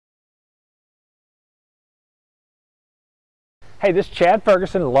Hey, this is Chad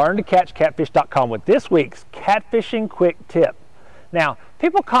Ferguson, LearnToCatchCatfish.com with this week's Catfishing Quick Tip. Now,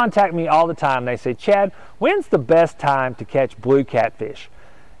 people contact me all the time. They say, Chad, when's the best time to catch blue catfish?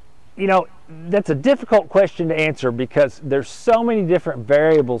 You know, that's a difficult question to answer because there's so many different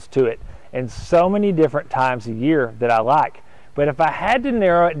variables to it and so many different times a year that I like. But if I had to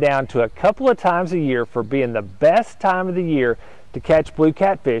narrow it down to a couple of times a year for being the best time of the year to catch blue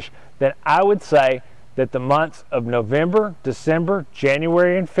catfish, then I would say that the months of November, December,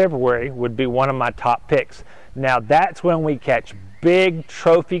 January, and February would be one of my top picks. Now that's when we catch big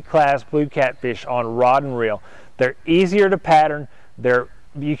trophy class blue catfish on rod and reel. They're easier to pattern.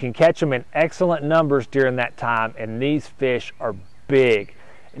 You can catch them in excellent numbers during that time, and these fish are big.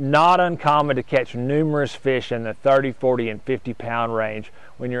 Not uncommon to catch numerous fish in the 30, 40, and 50 pound range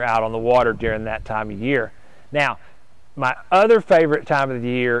when you're out on the water during that time of year. Now, my other favorite time of the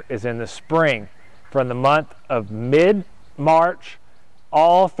year is in the spring. From the month of mid-March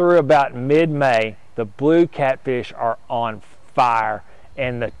all through about mid-May, the blue catfish are on fire.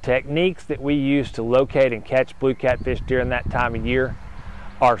 And the techniques that we use to locate and catch blue catfish during that time of year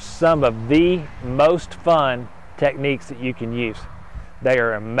are some of the most fun techniques that you can use. They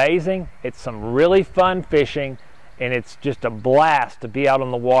are amazing. It's some really fun fishing, and it's just a blast to be out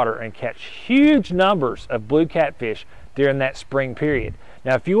on the water and catch huge numbers of blue catfish during that spring period.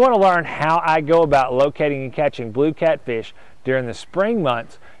 Now, if you want to learn how I go about locating and catching blue catfish during the spring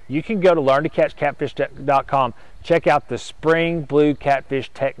months, you can go to LearnToCatchCatfish.com. Check out the Spring Blue Catfish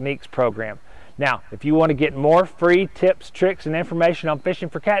Techniques program. Now, if you want to get more free tips, tricks, and information on fishing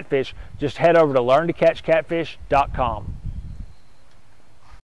for catfish, just head over to LearnToCatchCatfish.com.